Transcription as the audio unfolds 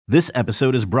This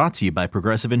episode is brought to you by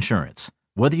Progressive Insurance.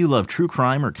 Whether you love true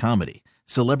crime or comedy,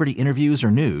 celebrity interviews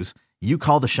or news, you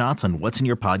call the shots on what's in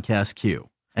your podcast queue.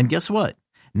 And guess what?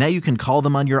 Now you can call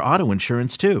them on your auto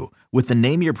insurance too with the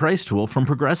Name Your Price tool from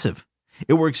Progressive.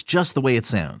 It works just the way it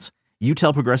sounds. You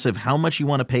tell Progressive how much you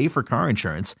want to pay for car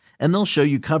insurance, and they'll show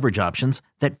you coverage options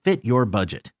that fit your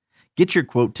budget. Get your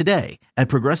quote today at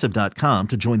Progressive.com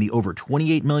to join the over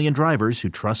 28 million drivers who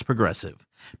trust Progressive.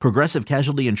 Progressive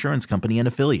Casualty Insurance Company and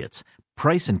Affiliates.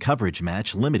 Price and coverage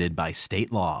match limited by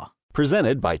state law.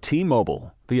 Presented by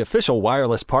T-Mobile, the official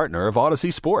wireless partner of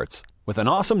Odyssey Sports. With an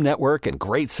awesome network and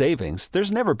great savings,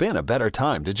 there's never been a better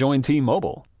time to join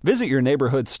T-Mobile. Visit your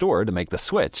neighborhood store to make the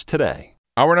switch today.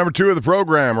 Hour number 2 of the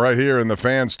program right here in the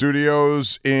Fan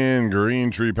Studios in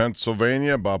Green Tree,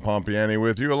 Pennsylvania. Bob Pompeani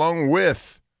with you, along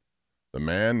with the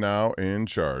man now in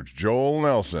charge, Joel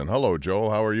Nelson. Hello,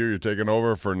 Joel. How are you? You're taking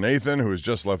over for Nathan, who has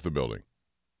just left the building.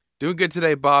 Doing good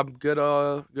today, Bob. Good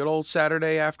old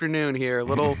Saturday afternoon here. A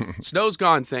little snow's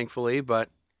gone, thankfully, but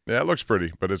yeah, it looks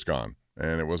pretty, but it's gone,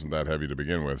 and it wasn't that heavy to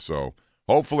begin with. So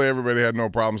hopefully everybody had no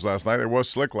problems last night. It was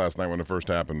slick last night when it first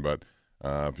happened, but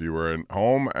if you were at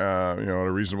home, at a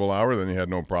reasonable hour, then you had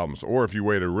no problems. Or if you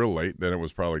waited real late, then it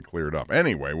was probably cleared up.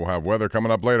 Anyway, we'll have weather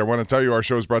coming up later. I want to tell you our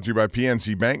show is brought to you by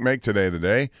PNC Bank. Make today the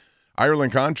day.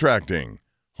 Ireland Contracting,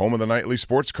 home of the nightly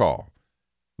sports call.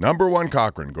 Number 1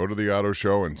 Cochrane. Go to the auto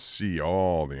show and see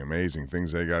all the amazing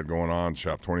things they got going on.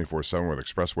 Shop 24/7 with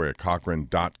Expressway at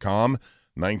Cochrane.com.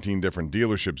 19 different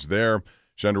dealerships there.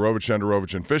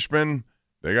 Shenderovich, and Fishman.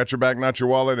 They got your back, not your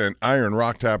wallet. And Iron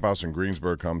Rock Tap House in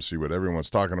Greensburg. Come see what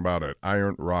everyone's talking about at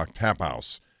Iron Rock Tap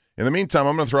House. In the meantime,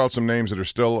 I'm going to throw out some names that are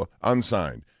still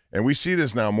unsigned. And we see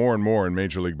this now more and more in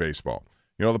Major League Baseball.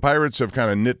 The Pirates have kind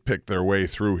of nitpicked their way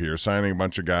through here, signing a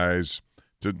bunch of guys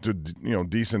to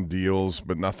decent deals,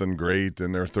 but nothing great.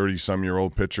 And they're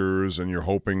 30-some-year-old pitchers, and you're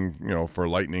hoping, for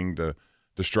lightning to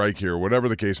strike here, whatever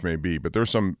the case may be. But there's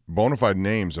some bona fide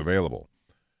names available.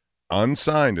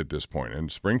 Unsigned at this point, and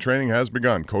spring training has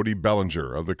begun. Cody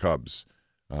Bellinger of the Cubs.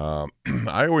 I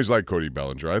always liked Cody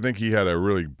Bellinger. I think he had a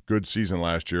really good season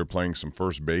last year playing some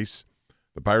first base.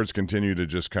 The Pirates continue to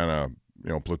just kind of,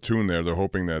 platoon there. They're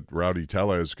hoping that Rowdy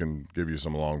Tellez can give you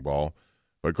some long ball.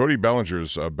 But Cody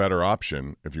Bellinger's a better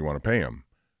option if you want to pay him.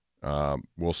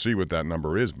 We'll see what that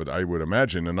number is, but I would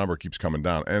imagine the number keeps coming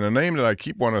down. And a name that I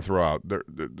keep wanting to throw out,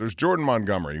 there's Jordan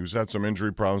Montgomery, who's had some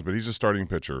injury problems, but he's a starting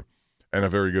pitcher. And a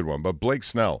very good one. But Blake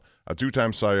Snell, a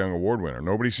 2-time Cy Young Award winner.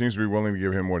 Nobody seems to be willing to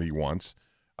give him what he wants.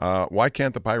 Why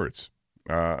can't the Pirates?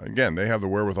 Again, they have the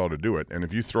wherewithal to do it. And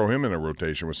if you throw him in a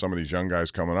rotation with some of these young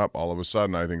guys coming up, all of a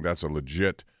sudden I think that's a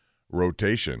legit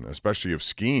rotation, especially if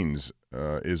Skeens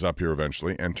is up here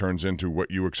eventually and turns into what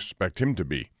you expect him to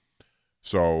be.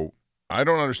 So I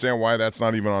don't understand why that's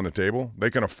not even on the table. They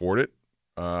can afford it.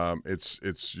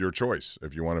 It's your choice.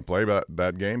 If you want to play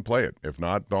that game, play it. If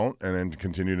not, don't, and then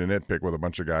continue to nitpick with a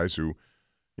bunch of guys who,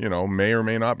 may or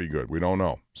may not be good. We don't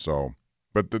know. So,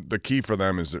 but the key for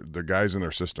them is the guys in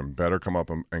their system better come up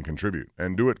and contribute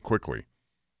and do it quickly.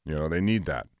 They need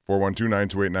that.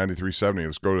 412-928-9370.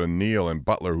 Let's go to Neil and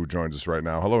Butler, who joins us right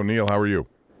now. Hello, Neil. How are you?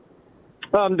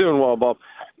 I'm doing well, Bob.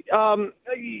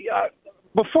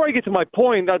 Before I get to my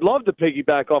point, I'd love to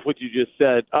piggyback off what you just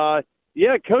said.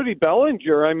 Yeah, Cody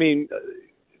Bellinger,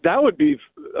 that would be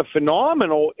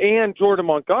phenomenal. And Jordan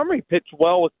Montgomery pitched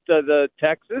well with the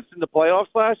Texas in the playoffs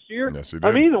last year. Yes, he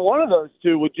did. Either one of those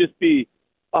two would just be,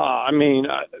 I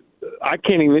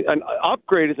can't even, an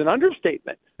upgrade is an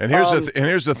understatement. And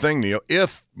here's the thing, Neil.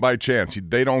 If, by chance,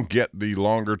 they don't get the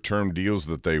longer-term deals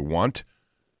that they want,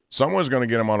 someone's going to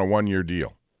get them on a 1-year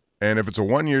deal. And if it's a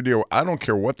 1-year deal, I don't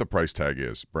care what the price tag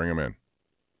is. Bring them in.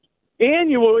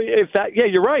 And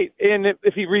you're right. And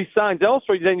if he re-signs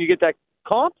elsewhere, then you get that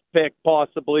comp pick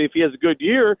possibly. If he has a good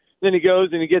year, then he goes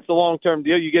and he gets a long-term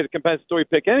deal. You get a compensatory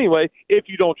pick anyway if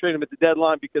you don't trade him at the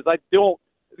deadline, because I don't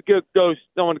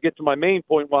want to get to my main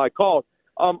point why I called.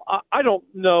 I don't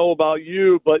know about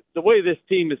you, but the way this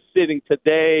team is sitting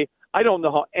today, I don't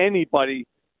know how anybody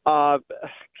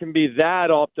can be that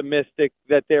optimistic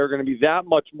that they're going to be that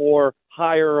much more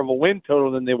higher of a win total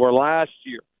than they were last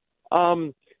year.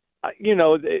 And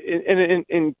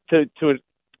to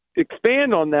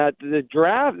expand on that, the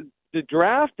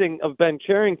drafting of Ben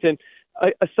Cherington,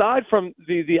 aside from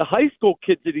the high school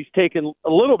kids that he's taken a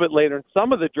little bit later in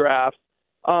some of the drafts,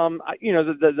 how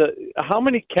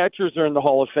many catchers are in the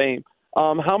Hall of Fame?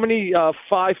 How many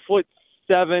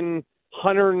 5'7",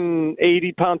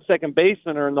 180-pound second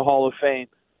basemen are in the Hall of Fame?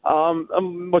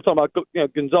 We're talking about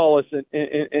Gonzalez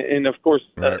and of course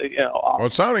right. Well,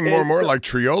 it's sounding more and more like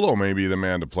Triolo may be the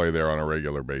man to play there on a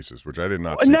regular basis, which I did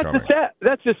not see coming.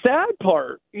 That's the sad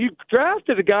part. You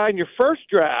drafted a guy in your first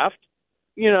draft,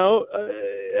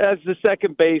 as the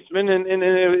second baseman,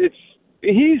 and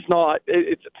he's not.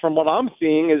 It's from what I'm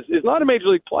seeing is not a major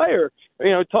league player.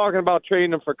 Talking about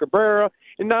trading him for Cabrera,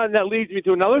 and that leads me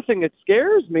to another thing that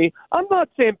scares me. I'm not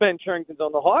saying Ben Cherington's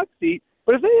on the hot seat,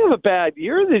 but if they have a bad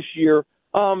year this year,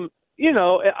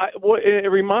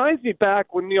 it reminds me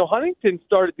back when Neil Huntington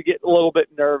started to get a little bit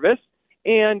nervous,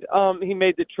 and he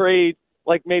made the trade.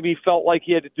 Like maybe he felt like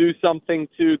he had to do something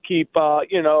to keep,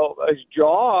 his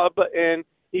job, and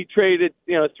he traded,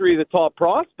 3 of the top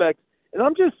prospects. And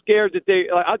I'm just scared that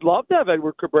I'd love to have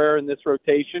Edward Cabrera in this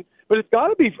rotation, but it's got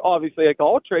to be, obviously, like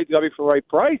all trades, got to be for the right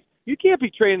price. You can't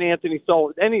be trading Anthony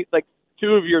Solis, like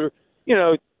 2 of your,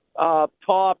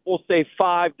 top, we'll say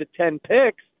 5 to 10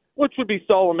 picks, which would be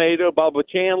Solomedo, Bubba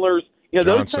Chandler's,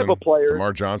 Johnson, those type of players.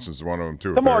 Lamar Johnson's one of them,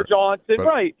 too. Lamar Johnson,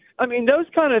 right. I mean, those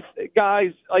kind of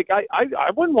guys, like,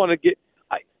 I wouldn't want to get,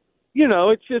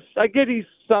 it's just, I get he's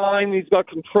signed, he's got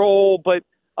control, but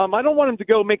I don't want him to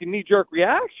go make a knee-jerk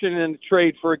reaction in the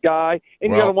trade for a guy,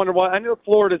 and you got to wonder why. I know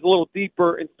Florida's a little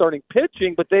deeper in starting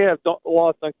pitching, but they have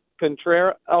lost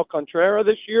Alcantara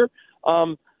this year.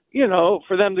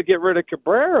 For them to get rid of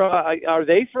Cabrera, are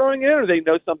they throwing it in, or they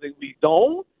know something we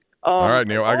don't? All right,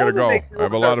 Neil, I got to go. I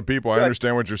have a lot of people. I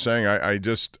understand what you're saying. I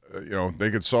just,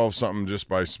 they could solve something just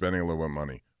by spending a little bit of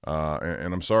money.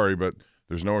 And I'm sorry, but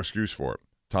there's no excuse for it.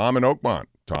 Tom in Oakmont.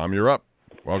 Tom, you're up.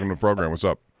 Welcome to the program. What's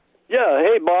up? Yeah,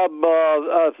 hey, Bob,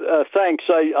 thanks.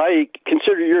 I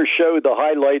consider your show the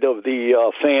highlight of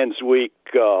the Fans Week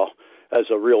as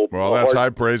a real that's high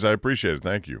praise. I appreciate it.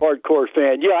 Thank you. Hardcore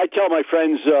fan. Yeah, I tell my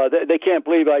friends they can't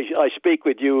believe I speak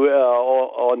with you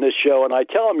on this show, and I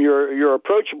tell them you're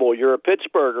approachable. You're a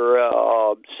Pittsburgher.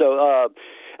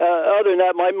 Other than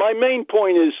that, my main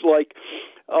point is like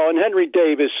on Henry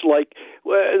Davis, like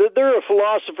there are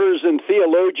philosophers and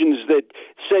theologians that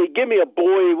say, give me a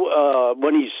boy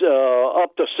when he's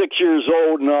up to 6 years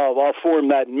old, and I'll form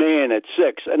that man at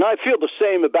 6. And I feel the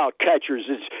same about catchers.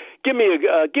 It's give me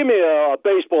a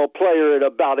baseball player at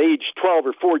about age 12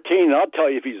 or 14, and I'll tell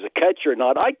you if he's a catcher or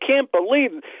not. I can't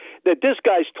believe that this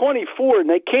guy's 24 and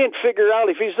they can't figure out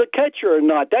if he's a catcher or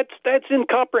not. That's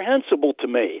incomprehensible to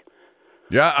me.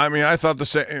 Yeah, I mean, I thought the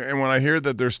same. And when I hear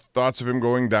that there's thoughts of him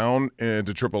going down to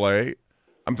AAA,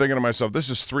 I'm thinking to myself, this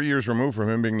is 3 years removed from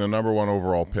him being the number 1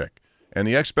 overall pick. And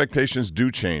the expectations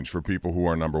do change for people who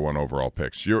are number 1 overall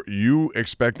picks. You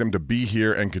expect them to be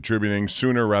here and contributing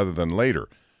sooner rather than later.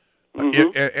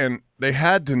 Mm-hmm. And they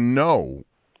had to know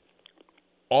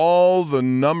all the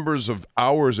numbers of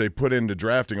hours they put into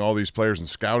drafting all these players and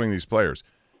scouting these players.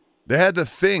 They had to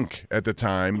think at the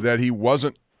time that he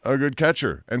wasn't a good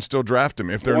catcher and still draft him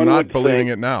if they're not believing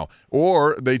it now.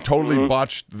 Or they totally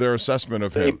botched their assessment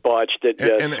of him. They botched it,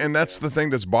 yes. And that's the thing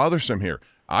that's bothersome here.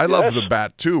 I love the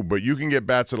bat too, but you can get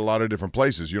bats at a lot of different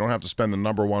places. You don't have to spend the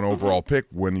number 1 overall pick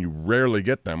when you rarely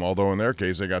get them, although in their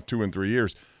case they got 2 and 3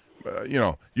 years.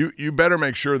 You better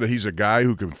make sure that he's a guy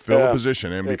who can fill a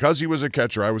position. And because he was a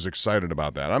catcher, I was excited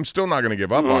about that. I'm still not going to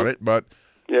give up on it, but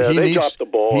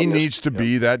he needs to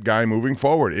be that guy moving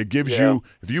forward. It gives you,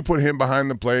 if you put him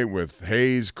behind the plate with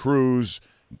Hayes, Cruz,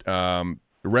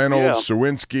 Reynolds,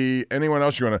 Sawinski, anyone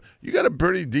else you got a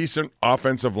pretty decent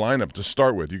offensive lineup to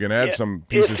start with. You can add some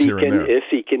pieces here and there. If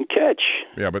he can catch.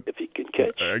 Yeah, but if he can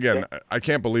catch. Again, I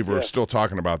can't believe we're still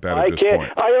talking about that at this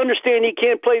point. I understand he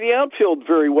can't play the outfield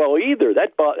very well either.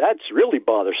 That's really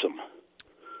bothersome.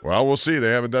 Well, we'll see.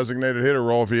 They have a designated hitter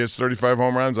role. If he hits 35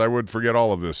 home runs, I would forget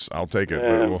all of this. I'll take it.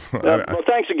 Well,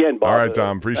 thanks again, Bob. All right,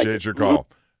 Tom. Appreciate your call.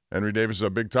 Henry Davis is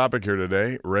a big topic here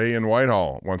today. Ray in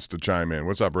Whitehall wants to chime in.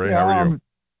 What's up, Ray? How are you?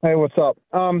 Hey, what's up?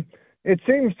 It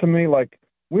seems to me like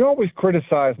we always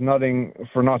criticize Nutting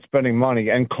for not spending money,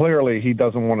 and clearly he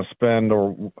doesn't want to spend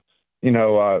or,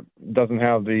 doesn't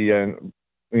have the,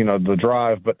 the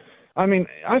drive. But, I mean,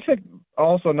 I think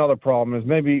also another problem is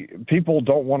maybe people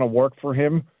don't want to work for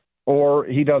him or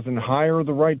he doesn't hire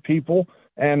the right people.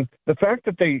 And the fact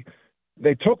that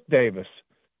they took Davis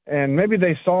and maybe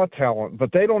they saw talent,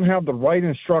 but they don't have the right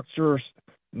instructors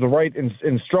in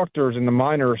the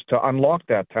minors to unlock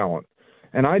that talent.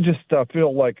 And I just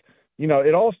feel like,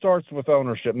 it all starts with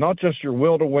ownership, not just your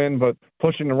will to win, but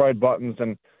pushing the right buttons.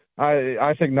 And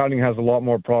I think Nutting has a lot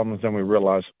more problems than we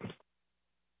realize.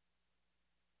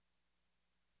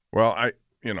 Well, I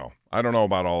don't know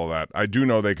about all of that. I do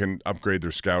know they can upgrade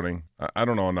their scouting. I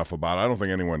don't know enough about it. I don't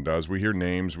think anyone does. We hear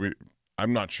names.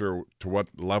 I'm not sure to what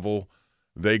level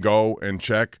they go and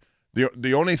check.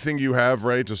 The only thing you have,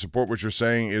 Ray, to support what you're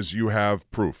saying is you have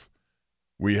proof.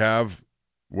 We have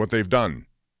what they've done.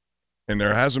 And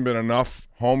there hasn't been enough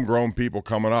homegrown people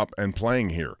coming up and playing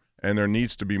here. And there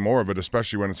needs to be more of it,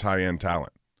 especially when it's high-end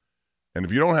talent. And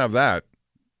if you don't have that,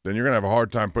 then you're going to have a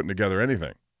hard time putting together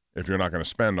anything if you're not going to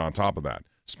spend on top of that.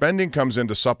 Spending comes in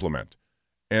to supplement.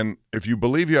 And if you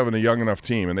believe you have a young enough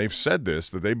team, and they've said this,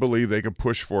 that they believe they could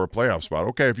push for a playoff spot,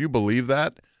 okay, if you believe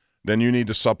that, then you need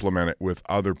to supplement it with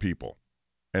other people.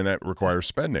 And that requires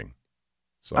spending.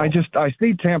 So I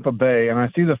see Tampa Bay, and I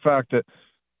see the fact that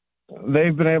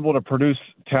they've been able to produce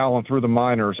talent through the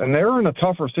minors, and they're in a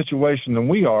tougher situation than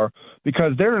we are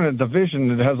because they're in a division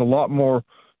that has a lot more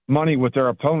money with their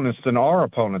opponents than our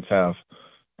opponents have.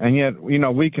 And yet,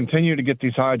 we continue to get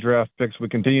these high draft picks. We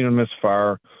continue to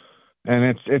misfire.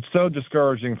 And it's so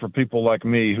discouraging for people like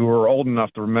me who are old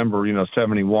enough to remember,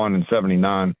 71 and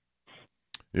 79.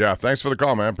 Yeah, thanks for the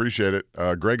call, man. Appreciate it.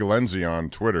 Greg Lenzi on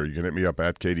Twitter. You can hit me up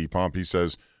at KD Pomp. He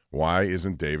says, why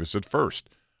isn't Davis at first?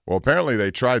 Well, apparently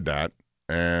they tried that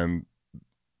and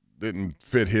didn't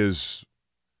fit his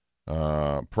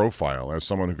profile as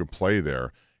someone who could play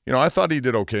there. I thought he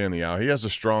did okay in the out. He has a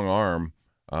strong arm.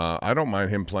 I don't mind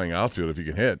him playing outfield if he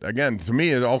can hit. Again, to me,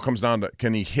 it all comes down to,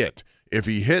 can he hit? If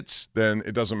he hits, then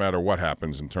it doesn't matter what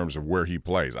happens in terms of where he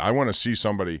plays. I want to see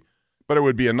somebody, but it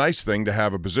would be a nice thing to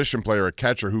have a position player, a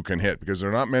catcher who can hit, because there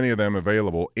are not many of them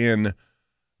available in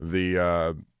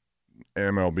the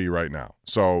MLB right now.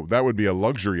 So that would be a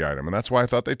luxury item, and that's why I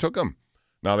thought they took him.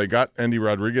 Now, they got Endy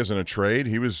Rodriguez in a trade.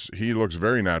 He looks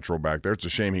very natural back there. It's a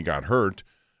shame he got hurt,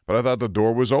 but I thought the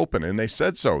door was open, and they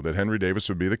said so, that Henry Davis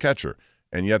would be the catcher.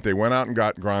 And yet they went out and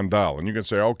got Grandal. And you can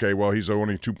say, okay, well, he's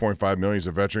only $2.5 million. He's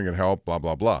a veteran, can help, blah,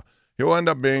 blah, blah. He'll end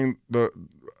up being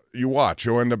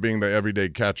he'll end up being the everyday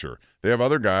catcher. They have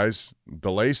other guys.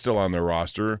 DeLay still on their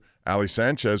roster. Ali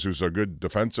Sanchez, who's a good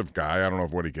defensive guy. I don't know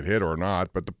if what he could hit or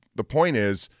not. But the point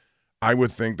is, I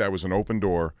would think that was an open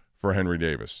door for Henry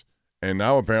Davis. And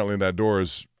now apparently that door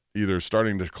is either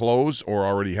starting to close or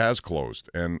already has closed.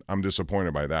 And I'm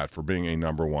disappointed by that for being a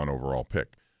number 1 overall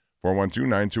pick.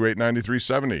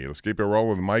 412-928-9370. Let's keep it rolling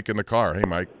with Mike in the car. Hey,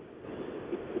 Mike.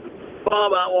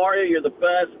 Bob, how are you? You're the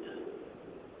best.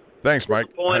 Thanks, Mike.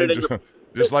 I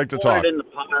just like to talk. Disappointed in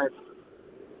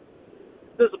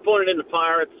the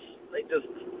Pirates.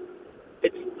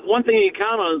 It's one thing you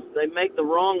count on is they make the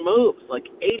wrong moves. Like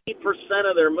 80%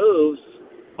 of their moves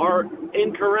are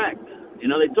incorrect.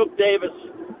 They took Davis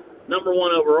number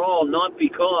 1 overall, not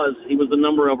because he was the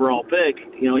number overall pick.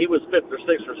 He was 5th or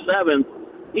 6th or 7th.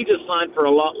 He just signed for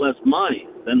a lot less money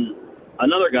than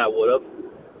another guy would have,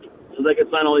 so they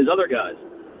could sign all these other guys.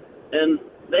 And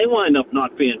they wind up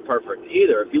not being perfect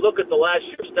either. If you look at the last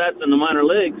year's stats in the minor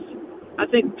leagues, I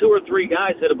think 2 or 3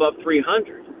 guys hit above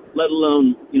 300, let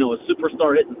alone, a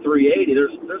superstar hitting 380.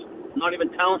 There's not even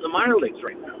talent in the minor leagues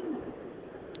right now.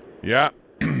 Yeah.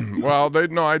 Well,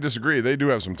 I disagree. They do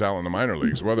have some talent in the minor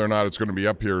leagues. Whether or not it's going to be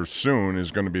up here soon is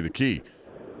going to be the key.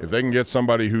 If they can get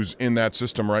somebody who's in that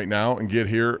system right now and get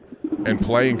here and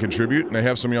play and contribute, and they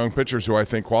have some young pitchers who I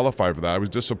think qualify for that. I was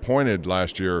disappointed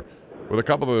last year with a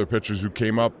couple of other pitchers who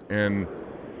came up and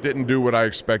didn't do what I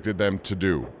expected them to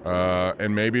do.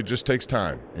 And maybe it just takes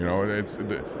time. It's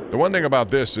the one thing about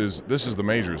this is the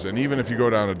majors. And even if you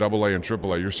go down to AA and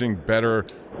AAA, you're seeing better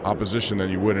opposition than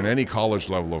you would in any college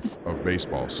level of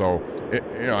baseball. So,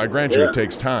 I grant you it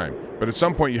takes time. But at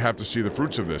some point you have to see the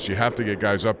fruits of this. You have to get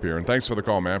guys up here. And thanks for the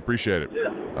call, man. Appreciate it.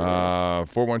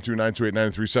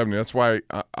 412-928-9370. That's why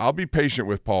I'll be patient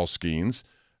with Paul Skeens.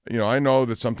 I know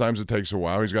that sometimes it takes a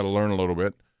while. He's got to learn a little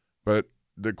bit. But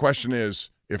the question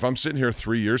is, if I'm sitting here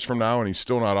 3 years from now and he's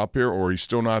still not up here or he's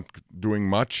still not doing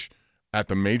much at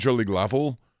the major league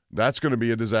level, that's going to be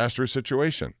a disastrous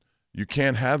situation. You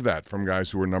can't have that from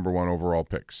guys who are number 1 overall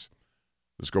picks.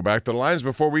 Let's go back to the lines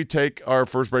before we take our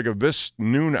first break of this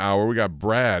noon hour. We got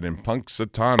Brad in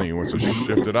Punxsutawney who wants to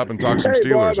shift it up and talk some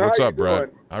Steelers. Bob, what's up, doing?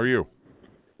 Brad? How are you?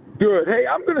 Good. Hey,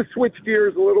 I'm going to switch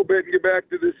gears a little bit and get back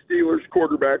to this Steelers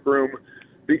quarterback room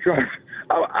because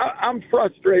I'm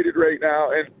frustrated right now,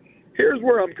 and here's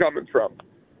where I'm coming from.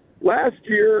 Last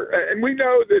year, and we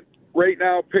know that right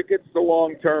now Pickett's the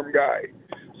long-term guy.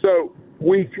 So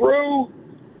we threw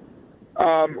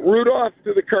Rudolph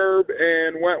to the curb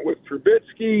and went with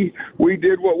Trubisky. We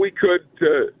did what we could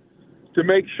to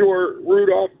make sure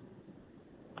Rudolph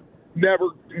never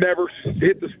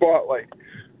hit the spotlight.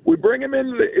 We bring him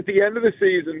in at the end of the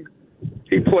season.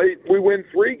 We win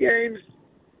 3 games.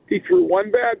 He threw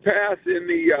 1 bad pass in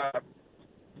the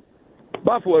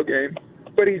Buffalo game,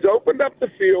 but he's opened up the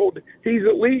field. He's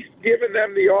at least given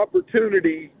them the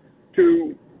opportunity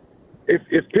to,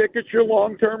 if Pickett's your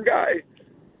long-term guy,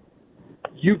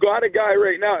 you got a guy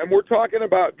right now, and we're talking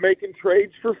about making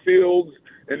trades for Fields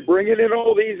and bringing in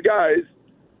all these guys.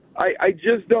 I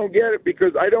just don't get it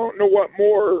because I don't know what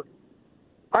more.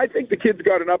 I think the kid's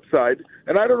got an upside,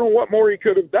 and I don't know what more he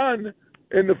could have done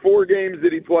in the 4 games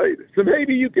that he played. So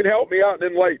maybe you can help me out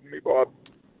and enlighten me, Bob.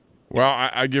 Well,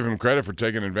 I give him credit for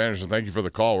taking advantage, and thank you for the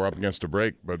call. We're up against a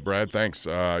break, but Brad, thanks.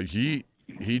 He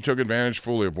took advantage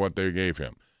fully of what they gave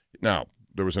him. Now,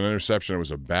 there was an interception. It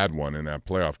was a bad one in that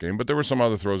playoff game, but there were some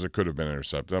other throws that could have been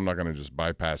intercepted. I'm not going to just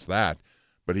bypass that.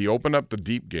 But he opened up the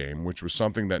deep game, which was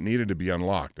something that needed to be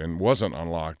unlocked and wasn't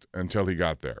unlocked until he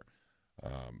got there.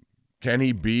 Can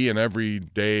he be an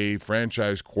everyday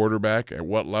franchise quarterback? At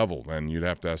what level? And you'd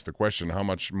have to ask the question, how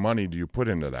much money do you put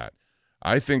into that?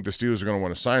 I think the Steelers are going to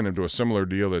want to sign him to a similar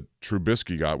deal that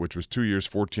Trubisky got, which was 2 years,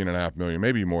 $14.5 million,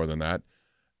 maybe more than that.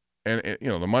 And,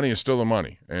 the money is still the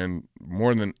money. And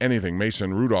more than anything,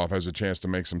 Mason Rudolph has a chance to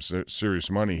make some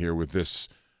serious money here with this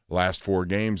last 4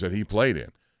 games that he played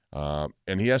in.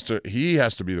 And he has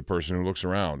to be the person who looks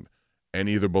around and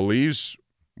either believes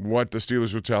what the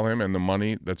Steelers will tell him and the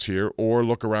money that's here, or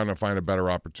look around and find a better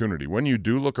opportunity. When you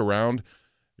do look around,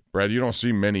 Brad, you don't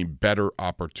see many better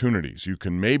opportunities. You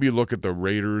can maybe look at the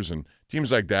Raiders and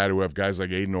teams like that who have guys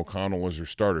like Aiden O'Connell as their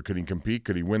starter. Could he compete?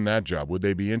 Could he win that job? Would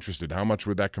they be interested? How much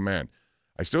would that command?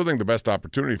 I still think the best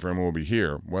opportunity for him will be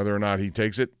here. Whether or not he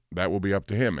takes it, that will be up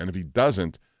to him. And if he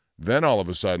doesn't, then all of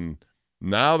a sudden,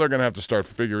 now they're going to have to start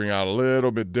figuring out a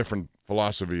little bit different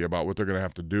philosophy about what they're going to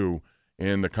have to do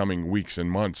in the coming weeks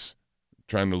and months,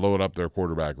 trying to load up their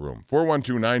quarterback room.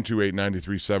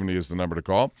 412-928-9370 is the number to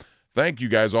call. Thank you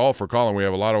guys all for calling. We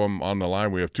have a lot of them on the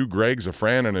line. We have 2 Gregs, a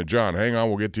Fran, and a John. Hang on,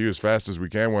 we'll get to you as fast as we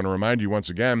can. I want to remind you once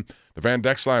again, the Van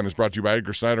Dex line is brought to you by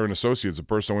Edgar Snyder & Associates, a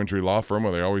personal injury law firm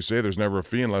where they always say there's never a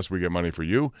fee unless we get money for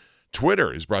you.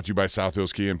 Twitter is brought to you by South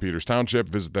Hills Kia in Peters Township.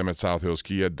 Visit them at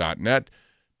southhillskia.net.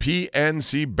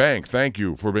 PNC Bank, thank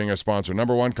you for being a sponsor.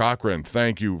 Number 1, Cochran,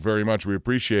 thank you very much. We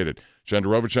appreciate it.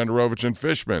 Shenderovich, and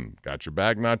Fishman, got your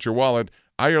bag, not your wallet.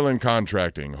 Ireland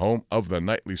Contracting, home of the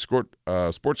nightly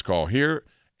sports call here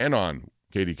and on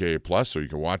KDKA Plus, so you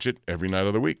can watch it every night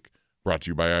of the week. Brought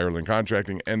to you by Ireland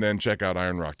Contracting. And then check out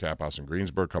Iron Rock Tap House in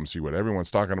Greensburg. Come see what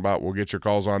everyone's talking about. We'll get your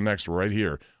calls on next right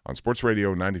here on Sports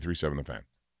Radio 93.7 The Fan.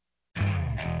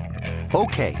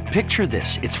 Okay, picture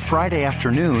this. It's Friday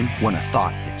afternoon when a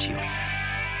thought hits you.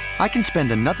 I can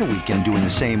spend another weekend doing the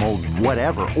same old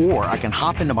whatever, or I can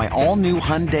hop into my all-new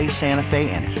Hyundai Santa Fe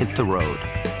and hit the road.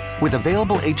 With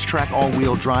available H-Track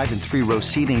all-wheel drive and 3-row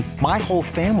seating, my whole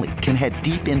family can head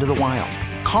deep into the wild.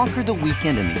 Conquer the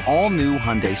weekend in the all-new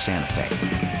Hyundai Santa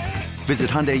Fe. Visit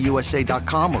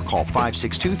HyundaiUSA.com or call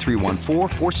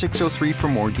 562-314-4603 for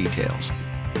more details.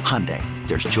 Hyundai,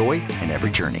 there's joy in every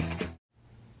journey.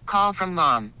 Call from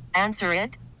mom. Answer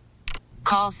it.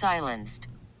 Call silenced.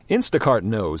 Instacart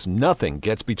knows nothing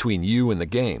gets between you and the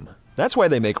game. That's why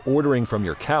they make ordering from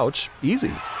your couch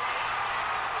easy.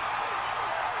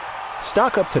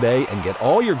 Stock up today and get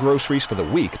all your groceries for the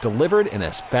week delivered in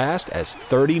as fast as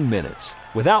 30 minutes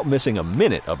without missing a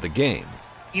minute of the game.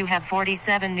 You have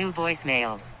 47 new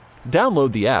voicemails.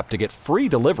 Download the app to get free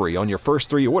delivery on your first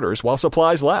 3 orders while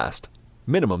supplies last.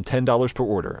 Minimum $10 per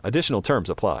order. Additional terms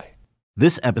apply.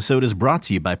 This episode is brought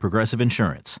to you by Progressive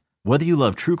Insurance. Whether you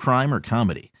love true crime or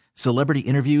comedy, celebrity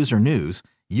interviews or news,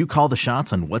 you call the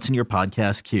shots on what's in your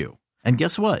podcast queue. And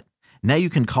guess what? Now you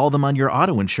can call them on your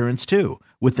auto insurance too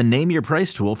with the Name Your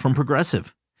Price tool from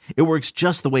Progressive. It works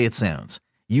just the way it sounds.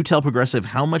 You tell Progressive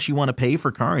how much you want to pay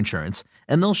for car insurance,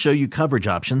 and they'll show you coverage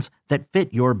options that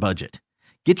fit your budget.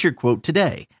 Get your quote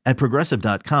today at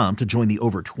Progressive.com to join the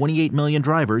over 28 million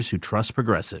drivers who trust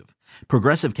Progressive.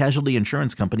 Progressive Casualty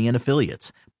Insurance Company and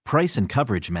Affiliates. Price and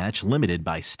coverage match limited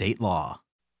by state law.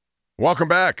 Welcome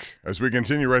back as we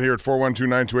continue right here at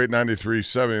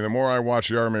 412-928-9370. The more I watch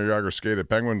Jaromir Jagr skate at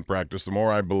Penguin practice, the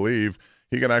more I believe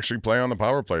he can actually play on the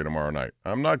power play tomorrow night.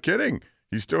 I'm not kidding.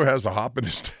 He still has the hop in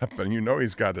his step, and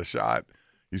he's got the shot.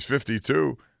 He's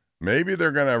 52. Maybe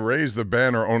they're going to raise the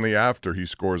banner only after he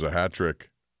scores a hat trick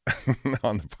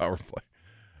on the power play.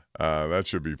 That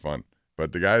should be fun.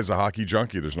 But the guy's a hockey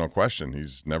junkie. There's no question.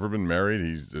 He's never been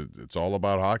married. It's all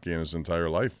about hockey in his entire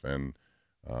life. And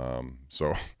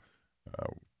so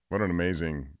what an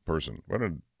amazing person. What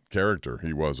a character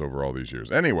he was over all these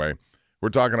years. Anyway, we're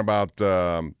talking about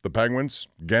the Penguins.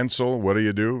 Gensel, what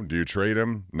do? Do you trade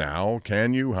him now?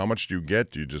 Can you? How much do you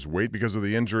get? Do you just wait because of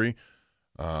the injury?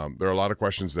 There are a lot of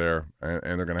questions there,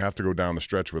 and they're going to have to go down the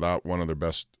stretch without one of their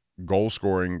best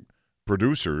goal-scoring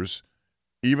producers,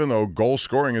 even though goal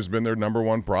scoring has been their number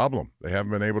one problem. They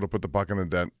haven't been able to put the puck in the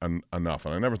net enough.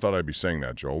 And I never thought I'd be saying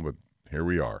that, Joel, but here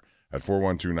we are. at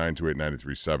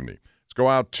 412-928-9370. Let's go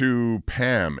out to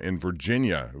Pam in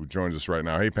Virginia, who joins us right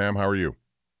now. Hey, Pam, how are you?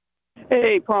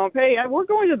 Hey, Pomp. Hey, we're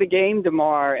going to the game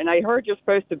tomorrow, and I heard you're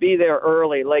supposed to be there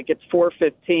early, like it's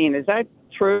 4:15. Is that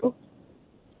true?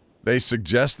 They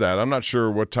suggest that. I'm not sure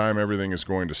what time everything is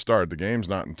going to start. The game's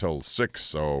not until 6,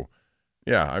 so,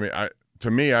 yeah, I mean,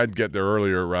 to me, I'd get there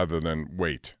earlier rather than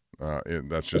wait.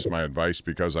 That's just my advice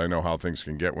because I know how things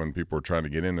can get when people are trying to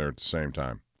get in there at the same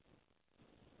time.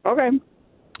 Okay.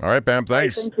 All right, Pam,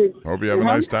 thanks. Thank you. Hope you have a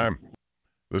nice time.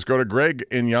 Let's go to Greg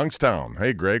in Youngstown.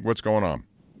 Hey, Greg, what's going on?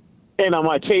 Hey, not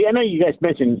much. Hey, I know you guys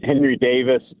mentioned Henry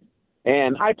Davis,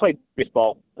 and I played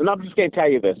baseball, and I'm just going to tell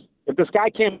you this. If this guy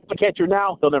can't play catcher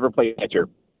now, he'll never play catcher.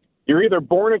 You're either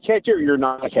born a catcher or you're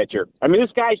not a catcher. I mean,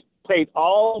 this guy's played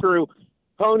all through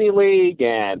Pony League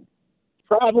and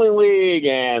Traveling League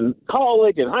and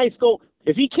college and high school.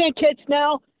 If he can't catch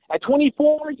now at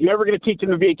 24, you're never going to teach him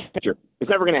to be a catcher. It's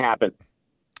never going to happen.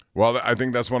 Well, I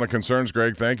think that's one of the concerns,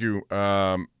 Greg. Thank you.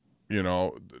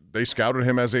 They scouted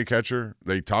him as a catcher.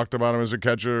 They talked about him as a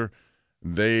catcher.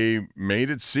 They made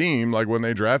it seem like when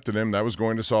they drafted him, that was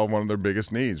going to solve one of their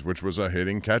biggest needs, which was a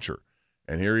hitting catcher.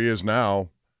 And here he is now.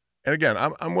 And again,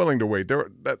 I'm willing to wait.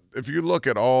 If you look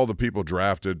at all the people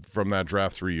drafted from that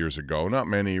draft 3 years ago, not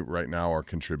many right now are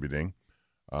contributing.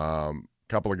 A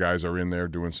couple of guys are in there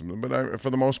doing something, but for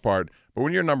the most part. But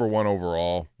when you're number 1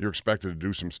 overall, you're expected to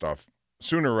do some stuff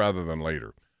sooner rather than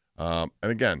later. And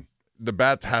again, the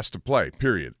bat has to play,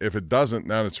 period. If it doesn't,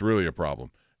 then it's really a problem.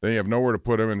 Then you have nowhere to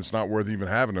put him, and it's not worth even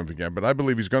having him again. But I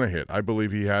believe he's going to hit. I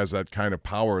believe he has that kind of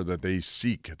power that they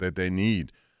seek, that they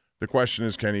need. The question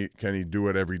is, can he do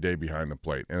it every day behind the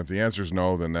plate? And if the answer is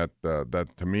no, then that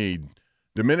to me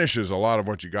diminishes a lot of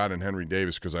what you got in Henry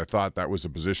Davis, because I thought that was a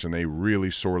position they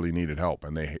really sorely needed help,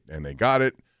 and they got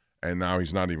it, and now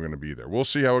he's not even going to be there. We'll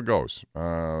see how it goes.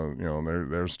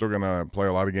 They're still going to play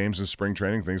a lot of games in spring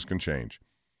training. Things can change.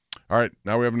 All right,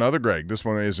 now we have another Greg. This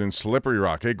one is in Slippery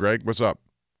Rock. Hey, Greg, what's up?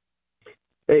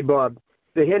 Hey, Bob.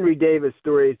 The Henry Davis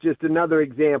story is just another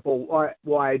example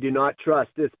why I do not trust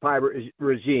this pirate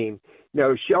regime.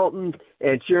 Shelton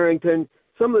and Sherrington,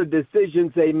 some of the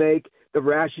decisions they make, the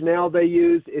rationale they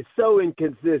use is so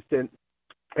inconsistent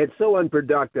and so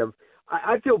unproductive.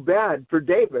 I feel bad for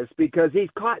Davis because he's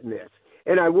caught in this.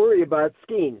 And I worry about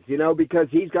Skeens, because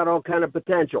he's got all kind of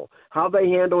potential. How they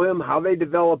handle him, how they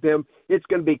develop him, it's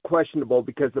going to be questionable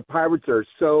because the Pirates are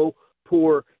so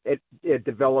poor at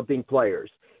developing players.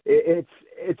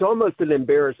 It's almost an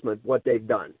embarrassment what they've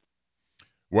done.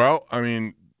 Well, I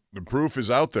mean, the proof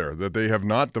is out there that they have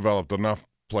not developed enough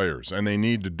players, and they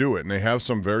need to do it. And they have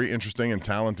some very interesting and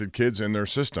talented kids in their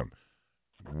system.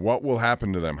 What will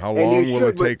happen to them? How long will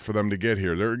it take for them to get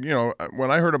here?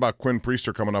 When I heard about Quinn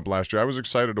Priester coming up last year, I was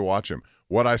excited to watch him.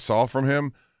 What I saw from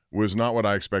him was not what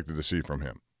I expected to see from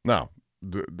him. Now,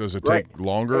 does it take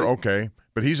longer? Okay.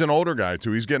 But he's an older guy,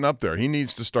 too. He's getting up there. He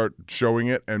needs to start showing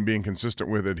it and being consistent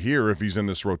with it here if he's in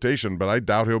this rotation, but I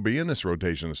doubt he'll be in this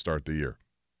rotation to start the year.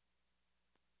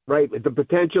 Right. With the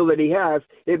potential that he has,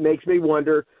 it makes me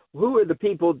wonder, who are the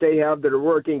people they have that are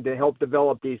working to help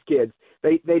develop these kids?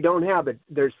 They don't have it.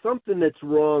 There's something that's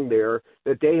wrong there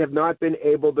that they have not been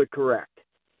able to correct.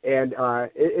 And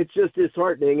it's just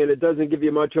disheartening, and it doesn't give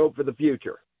you much hope for the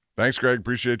future. Thanks, Greg.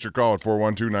 Appreciate your call at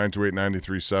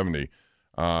 412-928-9370.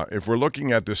 If we're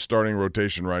looking at this starting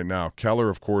rotation right now, Keller,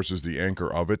 of course, is the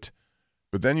anchor of it.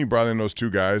 But then you brought in those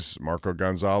two guys, Marco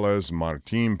Gonzalez,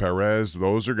 Martin Perez.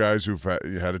 Those are guys who've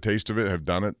had a taste of it, have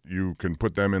done it. You can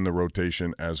put them in the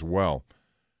rotation as well.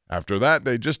 After that,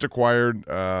 they just acquired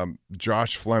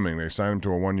Josh Fleming. They signed him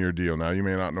to a one-year deal. Now, you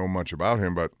may not know much about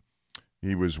him, but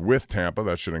he was with Tampa.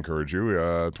 That should encourage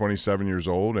you. 27 years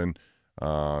old, and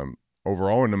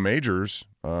overall in the majors,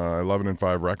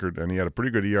 11-5 record, and he had a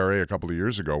pretty good ERA a couple of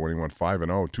years ago when he went 5-0,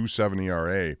 2.7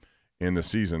 ERA in the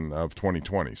season of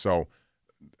 2020. So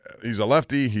he's a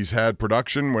lefty. He's had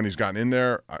production when he's gotten in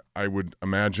there. I would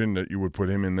imagine that you would put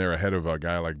him in there ahead of a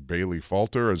guy like Bailey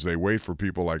Falter as they wait for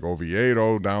people like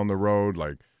Oviedo down the road,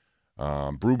 like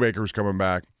Brubaker's coming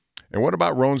back. And what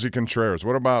about Ronzi Contreras?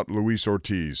 What about Luis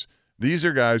Ortiz? These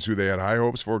are guys who they had high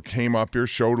hopes for, came up here,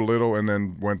 showed a little, and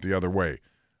then went the other way.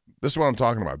 This is what I'm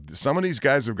talking about. Some of these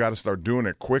guys have got to start doing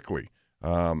it quickly.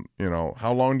 How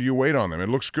long do you wait on them? It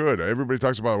looks good. Everybody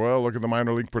talks about, well, look at the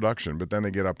minor league production, but then they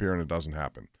get up here and it doesn't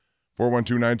happen.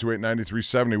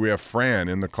 412-928-9370. We have Fran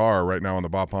in the car right now on the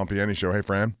Bob Pompeani Show. Hey,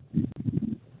 Fran.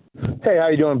 Hey, how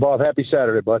you doing, Bob? Happy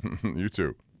Saturday, bud. You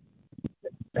too.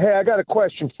 Hey, I got a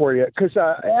question for you because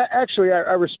actually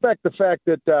I respect the fact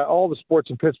that all the sports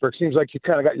in Pittsburgh seems like you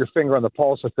kind of got your finger on the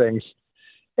pulse of things.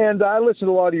 And I listen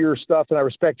to a lot of your stuff, and I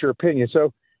respect your opinion.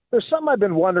 So there's something I've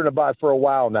been wondering about for a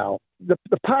while now. The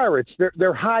Pirates,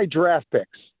 they're high draft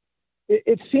picks.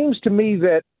 It seems to me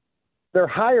that they're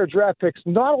higher draft picks.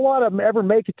 Not a lot of them ever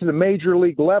make it to the major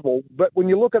league level, but when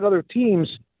you look at other teams,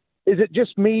 is it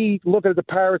just me looking at the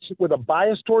Pirates with a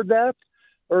bias toward that,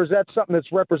 or is that something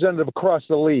that's representative across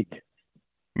the league?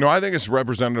 No, I think it's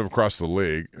representative across the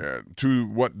league. To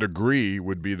what degree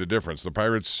would be the difference? The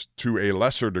Pirates, to a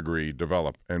lesser degree,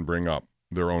 develop and bring up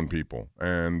their own people,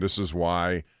 and this is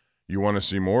why you want to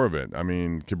see more of it. I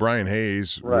mean, Brian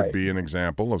Hayes would be an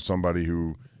example of somebody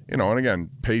who, and again,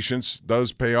 patience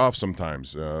does pay off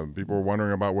sometimes. People were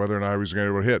wondering about whether or not he was going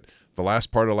to be able to hit. The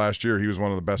last part of last year, he was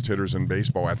one of the best hitters in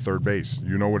baseball at third base.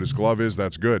 You know what his glove is?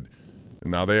 That's good.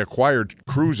 And now they acquired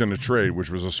Cruz in a trade, which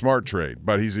was a smart trade,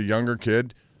 but he's a younger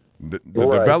kid. The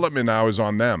development now is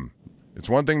on them. It's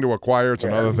one thing to acquire, it's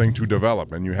another thing to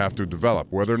develop, and you have to develop.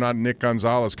 Whether or not Nick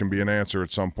Gonzalez can be an answer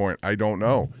at some point, I don't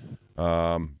know.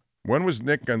 When was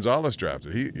Nick Gonzalez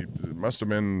drafted? It must have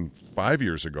been 5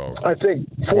 years ago. I think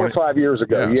 4 or 5 years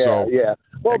ago. Yeah.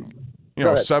 Well,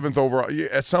 seventh overall.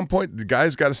 At some point, the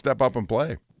guy's got to step up and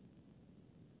play.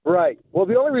 Right. Well,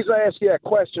 the only reason I ask you that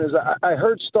question is I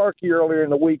heard Starkey earlier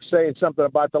in the week saying something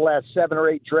about the last 7 or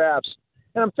 8 drafts,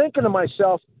 and I'm thinking to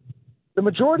myself, the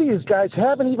majority of these guys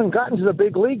haven't even gotten to the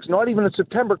big leagues, not even in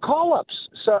September call-ups.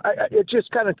 So it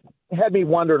just kind of had me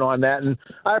wondering on that. And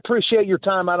I appreciate your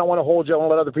time. I don't want to hold you. I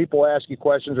want to let other people ask you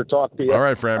questions or talk to you. All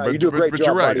right, Fran. You do a great job,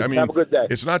 you're right. buddy. I mean, have a good day.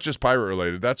 It's not just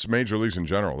Pirate-related. That's major leagues in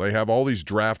general. They have all these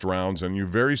draft rounds, and you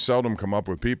very seldom come up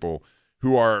with people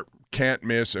who can't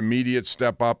miss, immediate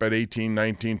step up at 18,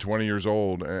 19, 20 years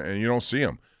old, and you don't see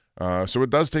them. So it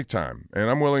does take time, and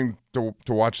I'm willing to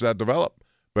watch that develop.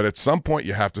 But at some point,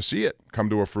 you have to see it come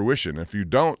to a fruition. If you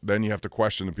don't, then you have to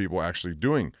question the people actually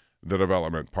doing the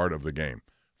development part of the game.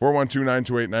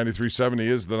 412-928-9370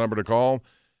 is the number to call.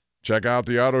 Check out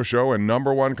the Auto Show and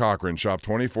number one Cochrane. Shop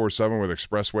 24/7 with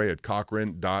Expressway at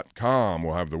Cochrane.com.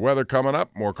 We'll have the weather coming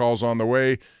up. More calls on the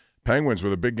way. Penguins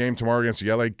with a big game tomorrow against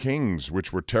the LA Kings,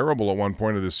 which were terrible at one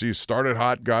point of the season. Started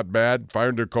hot, got bad,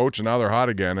 fired their coach, and now they're hot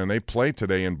again. And they play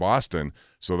today in Boston,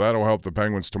 so that'll help the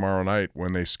Penguins tomorrow night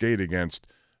when they skate against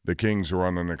the Kings, who are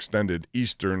on an extended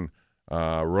Eastern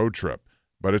road trip.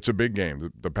 But it's a big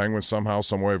game. The Penguins somehow,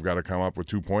 some way have got to come up with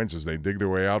 2 points as they dig their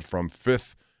way out from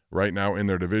 5th right now in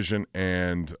their division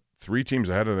and 3 teams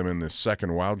ahead of them in this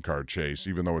second wild card chase,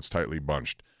 even though it's tightly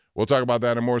bunched. We'll talk about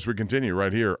that and more as we continue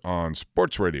right here on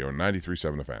Sports Radio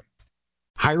 93.7 The Fan.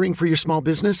 Hiring for your small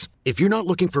business? If you're not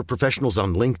looking for professionals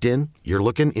on LinkedIn, you're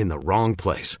looking in the wrong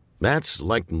place. That's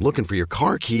like looking for your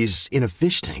car keys in a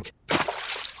fish tank.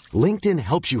 LinkedIn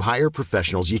helps you hire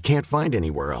professionals you can't find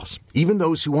anywhere else, even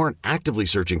those who aren't actively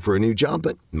searching for a new job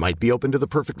but might be open to the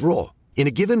perfect role. In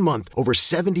a given month, over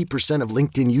 70% of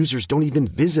LinkedIn users don't even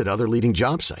visit other leading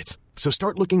job sites. So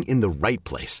start looking in the right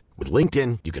place. With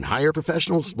LinkedIn, you can hire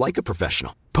professionals like a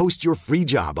professional. Post your free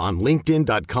job on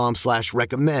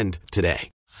linkedin.com/recommend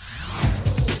today.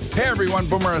 Hey everyone,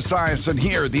 Boomer Esiason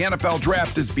here. The NFL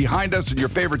Draft is behind us and your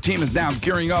favorite team is now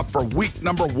gearing up for week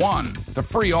number 1. The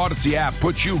free Odyssey app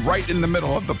puts you right in the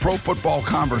middle of the pro football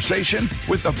conversation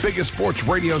with the biggest sports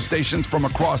radio stations from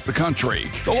across the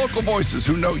country. The local voices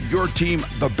who know your team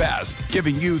the best,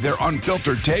 giving you their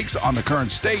unfiltered takes on the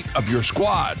current state of your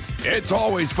squad. It's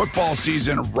always football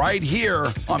season right here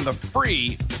on the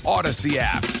free Odyssey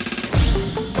app.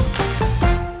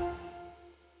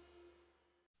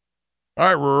 All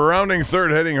right, we're rounding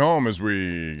third, heading home as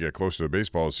we get close to the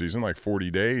baseball season, like 40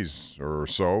 days or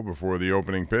so before the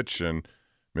opening pitch, and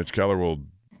Mitch Keller will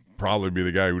probably be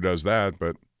the guy who does that,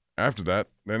 but after that,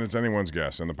 then it's anyone's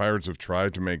guess, and the Pirates have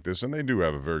tried to make this, and they do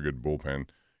have a very good bullpen.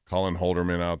 Colin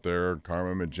Holderman out there,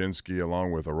 Carmen Majinski,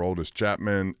 along with Aroldis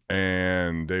Chapman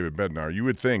and David Bednar. You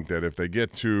would think that if they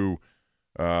get to,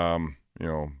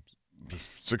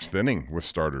 6th inning with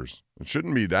starters, it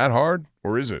shouldn't be that hard,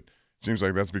 or is it? It seems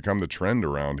like that's become the trend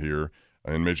around here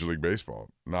in Major League Baseball,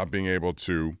 not being able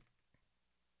to,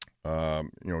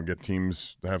 get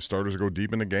teams to have starters go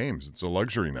deep into games. It's a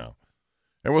luxury now.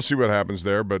 And we'll see what happens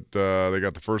there, but they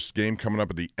got the first game coming up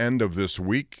at the end of this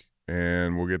week,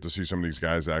 and we'll get to see some of these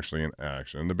guys actually in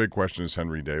action. And the big question is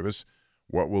Henry Davis.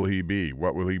 What will he be?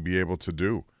 What will he be able to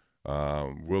do?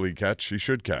 Will he catch? He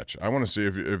should catch. I want to see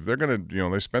if they're going to,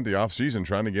 they spent the offseason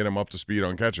trying to get him up to speed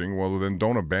on catching. Well, then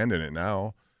don't abandon it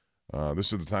now.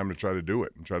 This is the time to try to do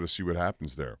it and try to see what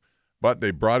happens there. But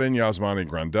they brought in Yasmani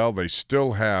Grandal. They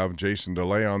still have Jason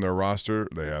DeLay on their roster.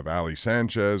 They have Ali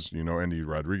Sanchez. Andy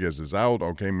Rodriguez is out.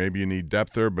 Okay, maybe you need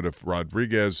depth there, but if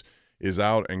Rodriguez is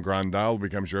out and Grandal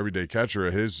becomes your everyday catcher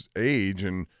at his age,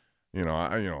 and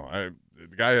the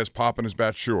guy has pop in his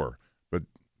bat, sure, but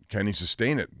can he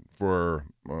sustain it for,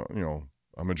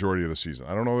 a majority of the season.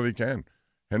 I don't know that he can.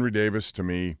 Henry Davis, to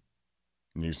me,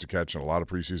 needs to catch in a lot of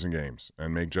preseason games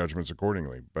and make judgments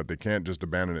accordingly, but they can't just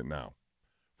abandon it now.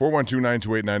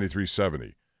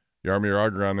 412-928-9370. Jaromir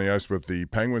Jagr on the ice with the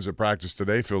Penguins at practice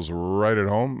today. Feels right at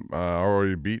home.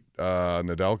 Already beat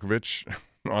Nedeljkovic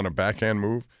on a backhand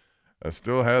move.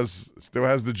 Still has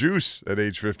the juice at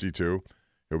age 52.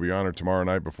 He'll be honored tomorrow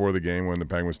night before the game when the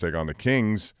Penguins take on the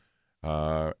Kings,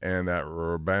 and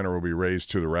that banner will be raised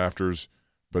to the rafters.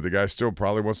 But the guy still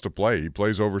probably wants to play. He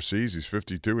plays overseas. He's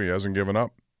 52. He hasn't given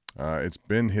up. It's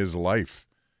been his life,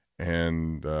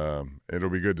 and it'll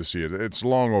be good to see it. It's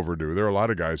long overdue. There are a lot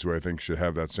of guys who I think should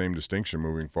have that same distinction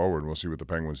moving forward. We'll see what the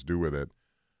Penguins do with it.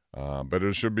 But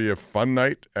it should be a fun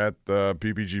night at the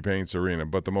PPG Paints Arena.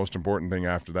 But the most important thing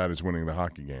after that is winning the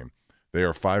hockey game. They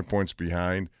are 5 points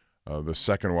behind the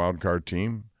second wildcard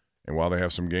team, and while they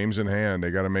have some games in hand, they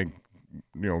got to make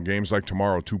games like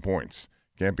tomorrow 2 points.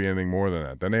 Can't be anything more than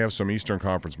that. Then they have some Eastern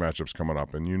Conference matchups coming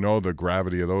up, and the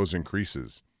gravity of those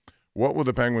increases. What will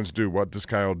the Penguins do? What does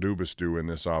Kyle Dubas do in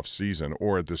this offseason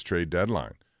or at this trade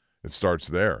deadline? It starts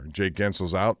there. Jake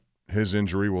Gensel's out. His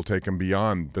injury will take him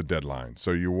beyond the deadline,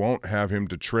 so you won't have him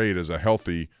to trade as a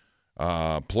healthy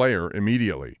player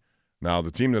immediately. Now,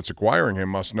 the team that's acquiring him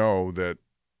must know that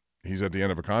he's at the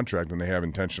end of a contract and they have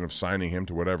intention of signing him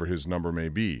to whatever his number may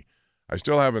be. I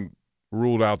still haven't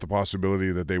ruled out the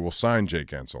possibility that they will sign Jake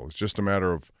Guentzel. It's just a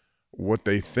matter of what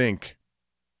they think,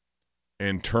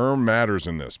 and term matters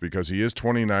in this because he is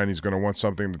 29. He's going to want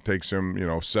something that takes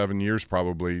him, 7 years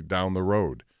probably down the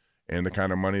road, and the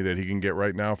kind of money that he can get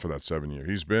right now for that 7 year.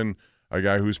 He's been a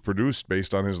guy who's produced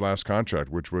based on his last contract,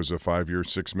 which was a 5-year,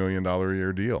 $6 million a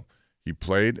year deal. He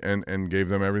played and gave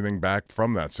them everything back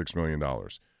from that $6 million.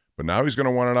 But now he's going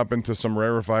to want it up into some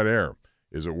rarefied air.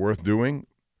 Is it worth doing?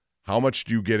 How much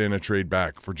do you get in a trade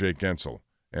back for Jake Guentzel?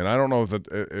 And I don't know if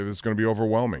it's going to be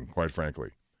overwhelming, quite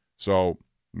frankly. So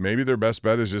maybe their best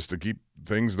bet is just to keep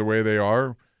things the way they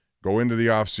are, go into the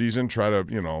offseason, try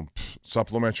to,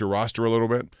 supplement your roster a little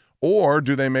bit. Or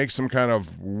do they make some kind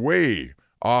of way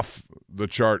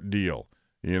off-the-chart deal?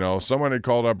 Someone had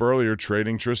called up earlier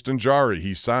trading Tristan Jarry.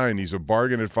 He signed. He's a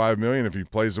bargain at $5 million. If he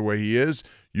plays the way he is,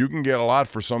 you can get a lot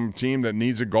for some team that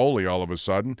needs a goalie all of a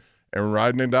sudden. And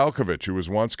Ryan Nedeljkovic, who was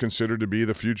once considered to be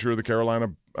the future of the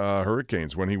Carolina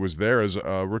Hurricanes when he was there as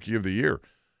a Rookie of the Year.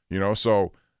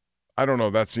 So I don't know.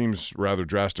 That seems rather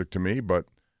drastic to me, but,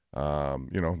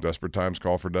 desperate times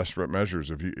call for desperate measures.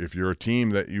 If you're a team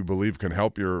that you believe can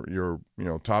help your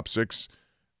top six,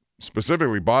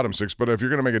 specifically bottom six, but if you're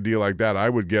going to make a deal like that, I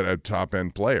would get a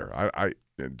top-end player.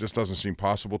 It just doesn't seem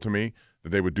possible to me that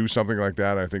they would do something like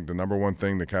that. I think the number one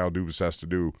thing that Kyle Dubas has to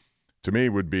do, to me,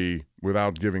 would be,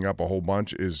 without giving up a whole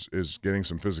bunch, is getting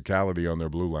some physicality on their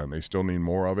blue line. They still need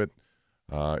more of it.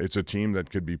 It's a team that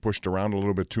could be pushed around a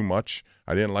little bit too much.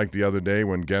 I didn't like the other day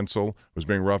when Guentzel was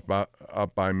being roughed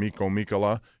up by Mikko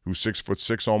Mikkola, who's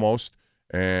 6'6" almost,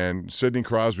 and Sidney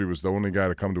Crosby was the only guy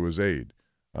to come to his aid.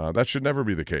 That should never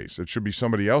be the case. It should be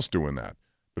somebody else doing that.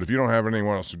 But if you don't have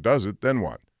anyone else who does it, then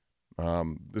what?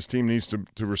 This team needs to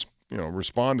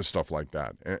respond to stuff like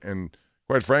that. And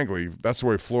quite frankly, that's the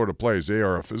way Florida plays. They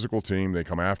are a physical team. They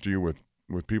come after you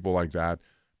with people like that.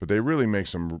 But they really make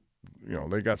some,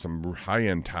 they got some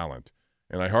high-end talent.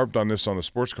 And I harped on this on the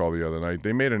sports call the other night.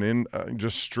 They made an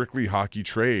just strictly hockey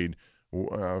trade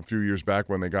a few years back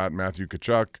when they got Matthew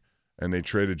Tkachuk, and they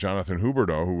traded Jonathan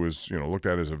Huberdeau, who was looked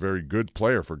at as a very good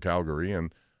player for Calgary,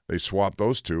 and they swapped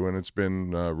those two, and it's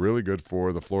been really good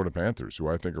for the Florida Panthers, who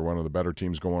I think are one of the better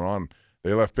teams going on.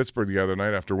 They left Pittsburgh the other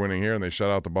night after winning here, and they shut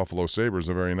out the Buffalo Sabres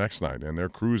the very next night, and they're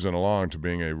cruising along to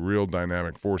being a real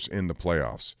dynamic force in the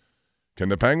playoffs. Can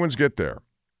the Penguins get there?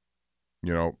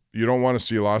 You don't want to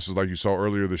see losses like you saw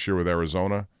earlier this year with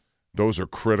Arizona. Those are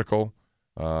critical.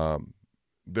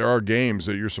 There are games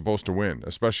that you're supposed to win,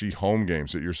 especially home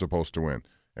games that you're supposed to win.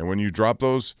 And when you drop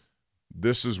those,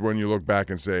 this is when you look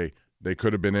back and say they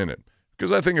could have been in it.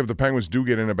 Because I think if the Penguins do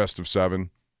get in a best of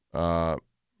seven or,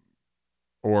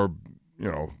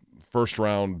 first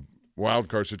round wild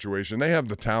card situation, they have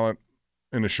the talent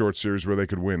in a short series where they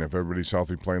could win if everybody's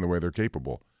healthy, playing the way they're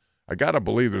capable. I got to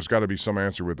believe there's got to be some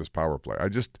answer with this power play.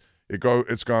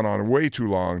 It's gone on way too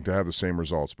long to have the same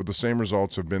results, but the same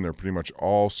results have been there pretty much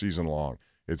all season long.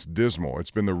 It's dismal.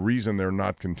 It's been the reason they're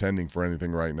not contending for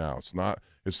anything right now.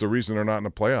 It's the reason they're not in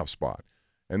a playoff spot.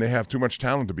 And they have too much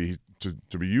talent to be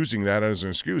using that as an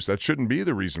excuse. That shouldn't be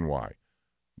the reason why.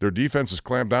 Their defense has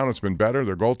clamped down. It's been better.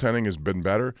 Their goaltending has been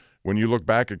better. When you look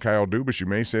back at Kyle Dubas, you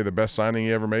may say the best signing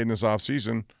he ever made in this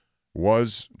offseason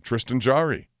was Tristan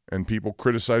Jarry, and people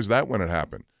criticized that when it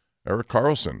happened. Erik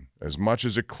Karlsson, as much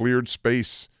as it cleared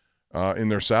space in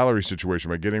their salary situation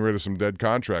by getting rid of some dead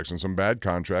contracts and some bad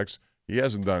contracts. He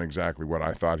hasn't done exactly what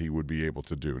I thought he would be able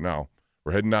to do. Now,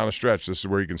 we're heading down a stretch. This is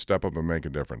where he can step up and make a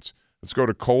difference. Let's go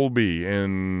to Colby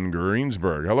in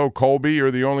Greensburg. Hello, Colby. You're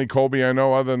the only Colby I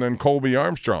know other than Colby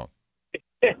Armstrong.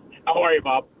 How are you,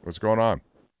 Bob? What's going on?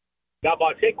 Now,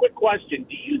 Bob, take a quick question.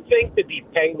 Do you think that the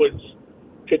Penguins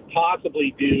could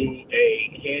possibly do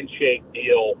a handshake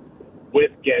deal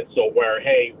with Gensel where,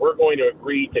 hey, we're going to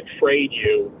agree to trade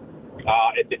you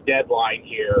at the deadline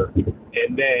here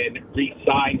and then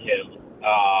re-sign him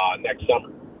next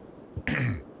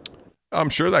summer? I'm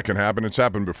sure that can happen. It's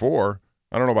happened before.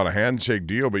 I don't know about a handshake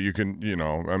deal, but you can,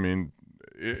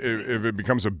 if it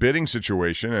becomes a bidding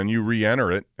situation and you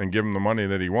re-enter it and give him the money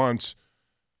that he wants,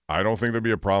 I don't think there'd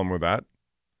be a problem with that.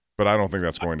 But I don't think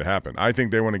that's going to happen. I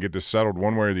think they want to get this settled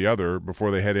one way or the other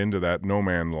before they head into that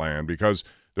no-man land, because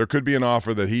there could be an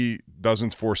offer that he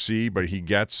doesn't foresee, but he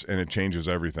gets, and it changes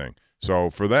everything. So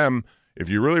for them, if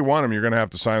you really want him, you're going to have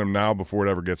to sign him now before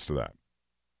it ever gets to that.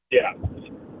 Yeah.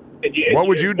 What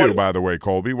would you do, by the way,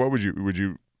 Colby? What would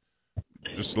you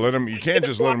just let him? You can't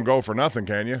just let him go for nothing,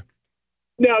 can you?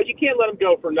 No, you can't let him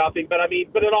go for nothing. But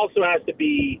but it also has to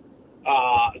be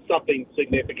something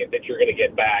significant that you're going to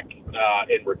get back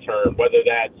in return. Whether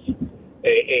that's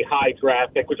a high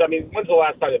draft pick, which when's the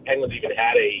last time the Penguins even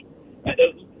had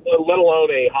let alone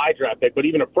a high draft pick, but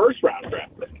even a first round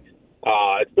draft pick?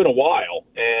 It's been a while,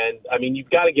 and you've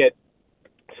got to get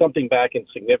something back in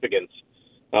significance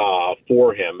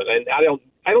for him. And I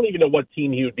don't even know what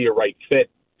team he would be a right fit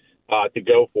to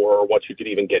go for, or what you could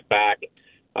even get back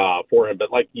for him.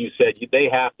 But like you said, they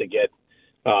have to get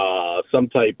some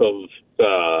type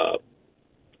of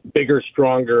bigger,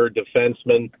 stronger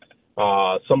defenseman,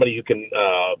 somebody who can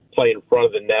play in front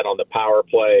of the net on the power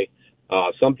play,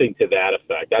 something to that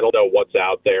effect. I don't know what's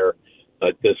out there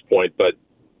at this point, but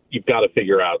you've got to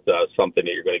figure out something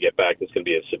that you're going to get back that's going to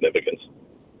be of significance.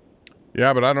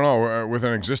 Yeah, but I don't know. With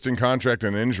an existing contract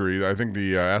and injury, I think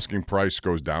the asking price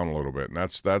goes down a little bit, and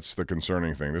that's the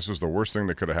concerning thing. This is the worst thing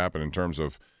that could have happened in terms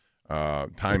of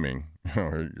timing.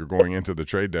 You're going into the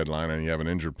trade deadline and you have an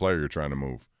injured player you're trying to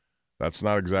move. That's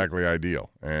not exactly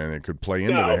ideal, and it could play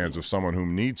into the hands of someone who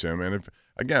needs him. And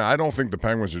I don't think the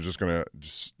Penguins are just going to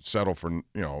settle for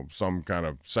some kind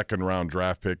of second-round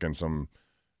draft pick and some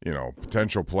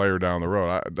potential player down the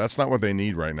road. That's not what they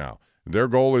need right now. Their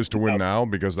goal is to win now,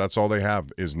 because that's all they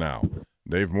have is now.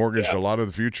 They've mortgaged a lot of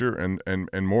the future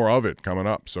and more of it coming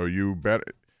up. So you bet.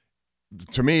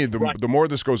 To me, the more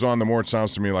this goes on, the more it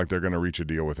sounds to me like they're going to reach a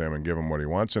deal with him and give him what he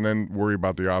wants, and then worry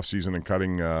about the offseason and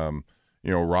cutting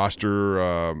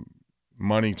roster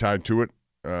money tied to it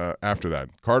after that.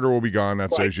 Carter will be gone.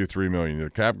 That saves you $3 million. The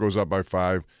cap goes up by $5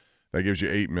 million. That gives you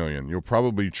 $8 million. You'll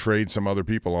probably trade some other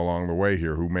people along the way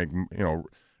here who make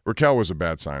Raquel was a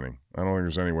bad signing. I don't think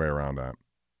there's any way around that.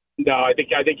 No, I think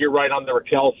you're right on the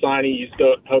Raquel signing. You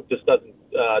still hope this doesn't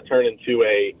turn into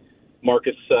a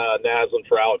Marcus Naslund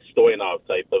for Alex Stoyanov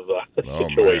type of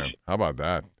situation. Man. How about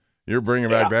that? You're bringing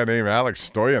back that name, Alex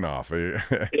Stoyanov.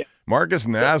 Marcus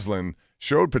Naslund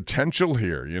showed potential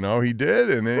here. He did,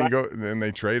 and then then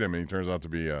they trade him, and he turns out to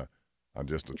be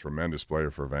just a tremendous player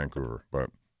for Vancouver.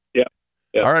 But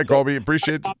all right, Colby,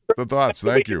 appreciate the thoughts.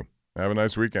 Thank you. Have a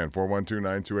nice weekend.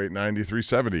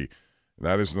 412-928-9370.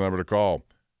 That is the number to call.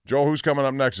 Joel, who's coming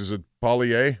up next? Is it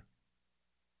Paulie A? I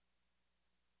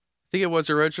think it was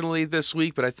originally this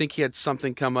week, but I think he had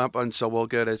something come up, and so we'll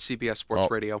go to CBS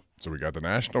Sports Radio. So we got the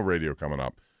national radio coming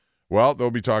up. Well,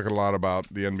 they'll be talking a lot about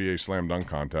the NBA Slam Dunk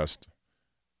Contest,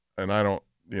 and I don't,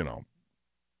 a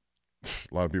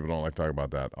lot of people don't like talking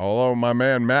about that. Although my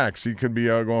man Max, he could be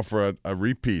going for a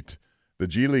repeat. The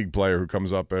G League player who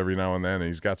comes up every now and then, and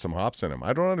he's got some hops in him.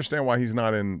 I don't understand why he's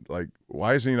not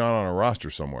why is he not on a roster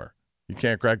somewhere? He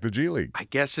can't crack the G League. I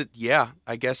guess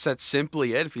that's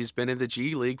simply it. If he's been in the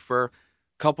G League for a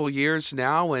couple years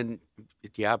now, and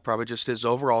probably just his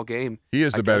overall game. He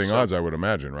is the betting odds, I would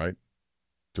imagine, right?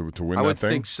 To win that thing? I would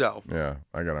think so. Yeah,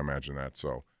 I got to imagine that.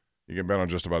 So you can bet on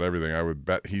just about everything. I would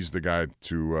bet he's the guy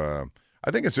to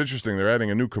I think it's interesting. They're adding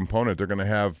a new component. They're going to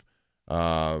have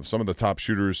some of the top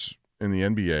shooters in the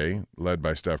NBA, led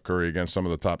by Steph Curry, against some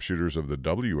of the top shooters of the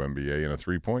WNBA in a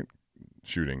three-point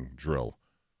shooting drill.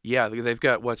 Yeah, they've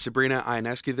got, Sabrina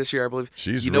Ionescu this year, I believe.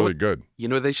 She's really good. You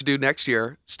know what they should do next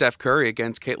year? Steph Curry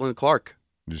against Caitlin Clark.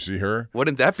 Did you see her?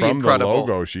 Wouldn't that be incredible? From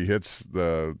the logo, she hits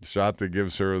the shot that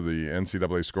gives her the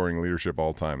NCAA scoring leadership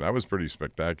all time. That was pretty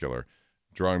spectacular,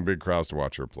 drawing big crowds to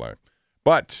watch her play.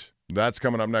 But that's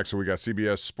coming up next. So we got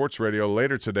CBS Sports Radio.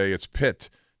 Later today, it's Pitt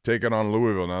taking on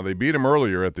Louisville. Now, they beat them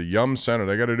earlier at the Yum Center.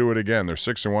 They got to do it again. They're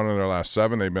 6-1 in their last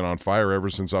 7. They've been on fire ever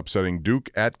since upsetting Duke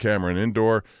at Cameron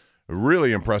Indoor. a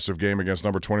really impressive game against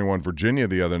number 21 Virginia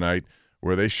the other night,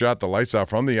 where they shot the lights out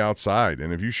from the outside.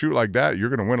 And if you shoot like that, you're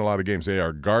going to win a lot of games. They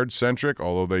are guard-centric,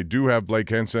 although they do have Blake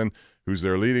Henson, who's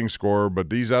their leading scorer, but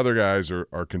these other guys are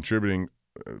contributing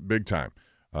big time.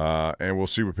 And we'll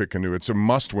see what Pitt can do. It's a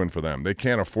must-win for them. They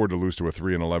can't afford to lose to a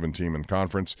 3-11 team in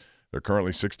conference. They're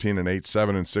currently 16-8,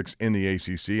 7-6 in the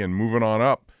ACC, and moving on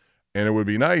up. And it would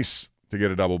be nice to get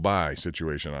a double bye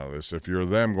situation out of this. If you're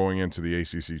them going into the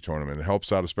ACC tournament, it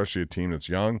helps out, especially a team that's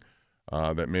young,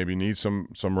 that maybe needs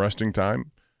some resting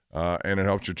time, and it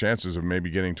helps your chances of maybe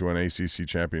getting to an ACC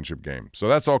championship game. So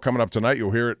that's all coming up tonight.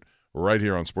 You'll hear it right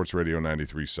here on Sports Radio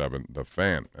 93.7 The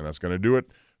Fan. And that's going to do it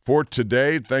for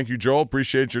today. Thank you, Joel.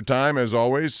 Appreciate your time, as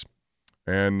always.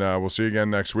 And we'll see you again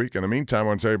next week. In the meantime, I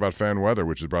want to tell you about fan weather,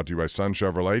 which is brought to you by Sun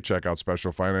Chevrolet. Check out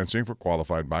special financing for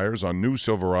qualified buyers on new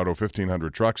Silverado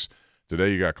 1500 trucks.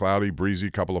 Today you got cloudy,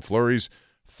 breezy, couple of flurries,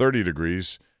 30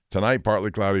 degrees. Tonight,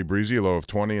 partly cloudy, breezy, low of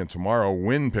 20. And tomorrow,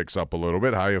 wind picks up a little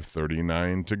bit, high of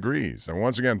 39 degrees. And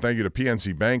once again, thank you to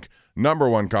PNC Bank, Number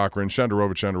 1 Cochrane,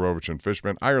 Shenderovich and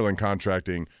Fishman, Ireland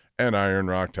Contracting, and Iron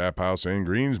Rock Tap House in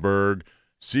Greensburg.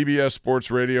 CBS Sports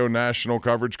Radio national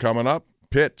coverage coming up.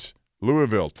 Pitt,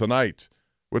 Louisville, tonight.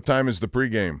 What time is the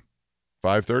pregame?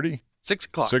 5:30? 6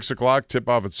 o'clock. 6 o'clock.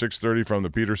 Tip-off at 6:30 from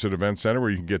the Peterson Event Center, where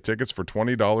you can get tickets for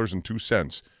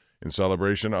 $20.02 in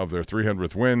celebration of their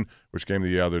 300th win, which came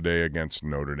the other day against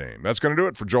Notre Dame. That's going to do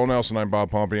it. For Joel Nelson, I'm Bob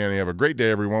Pompeani. Have a great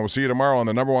day, everyone. We'll see you tomorrow on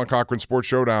the Number 1 Cochrane Sports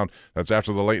Showdown. That's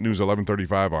after the late news,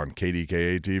 11:35 on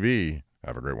KDKA-TV.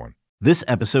 Have a great one. This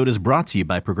episode is brought to you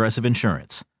by Progressive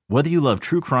Insurance. Whether you love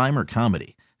true crime or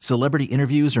comedy, celebrity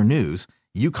interviews or news,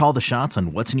 you call the shots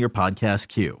on what's in your podcast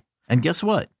queue. And guess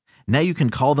what? Now you can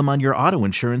call them on your auto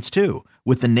insurance too,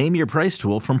 with the Name Your Price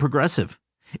tool from Progressive.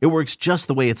 It works just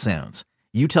the way it sounds.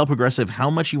 You tell Progressive how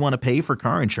much you want to pay for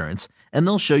car insurance, and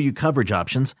they'll show you coverage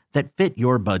options that fit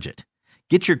your budget.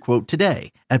 Get your quote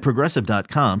today at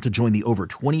Progressive.com to join the over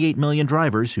 28 million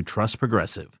drivers who trust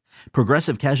Progressive.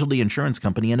 Progressive Casualty Insurance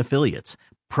Company and Affiliates.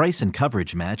 Price and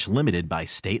coverage match limited by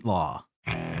state law.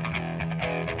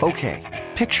 Okay,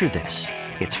 picture this.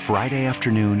 It's Friday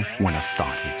afternoon when a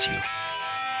thought hits you.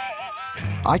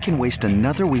 I can waste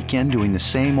another weekend doing the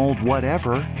same old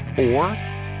whatever, or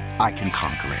I can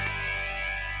conquer it.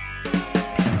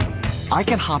 I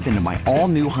can hop into my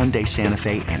all-new Hyundai Santa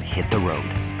Fe and hit the road.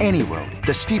 Any road.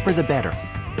 The steeper, the better.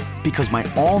 Because my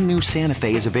all-new Santa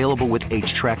Fe is available with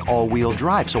H-Track all-wheel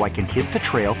drive, so I can hit the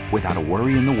trail without a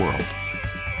worry in the world.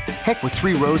 Heck, with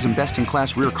 3 rows and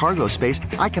best-in-class rear cargo space,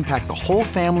 I can pack the whole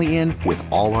family in with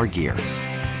all our gear.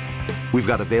 We've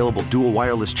got available dual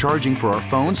wireless charging for our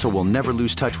phones, so we'll never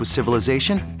lose touch with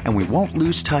civilization, and we won't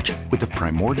lose touch with the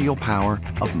primordial power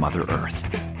of Mother Earth.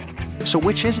 So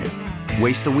which is it?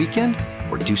 Waste the weekend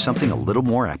or do something a little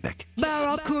more epic?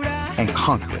 And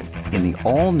conquer it in the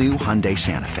all-new Hyundai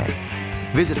Santa Fe.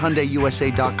 Visit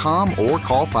HyundaiUSA.com or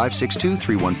call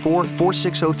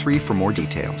 562-314-4603 for more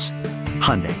details.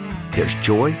 Hyundai, there's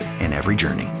joy in every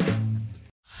journey.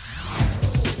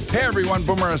 Hey everyone,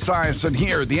 Boomer Esiason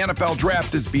here. The NFL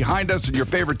Draft is behind us and your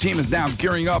favorite team is now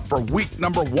gearing up for week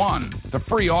number 1. The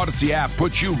free Odyssey app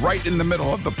puts you right in the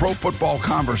middle of the pro football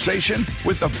conversation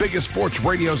with the biggest sports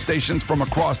radio stations from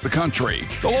across the country.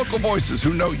 The local voices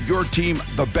who know your team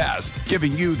the best,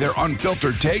 giving you their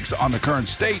unfiltered takes on the current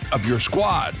state of your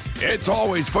squad. It's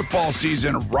always football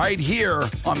season right here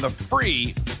on the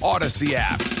free Odyssey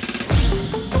app.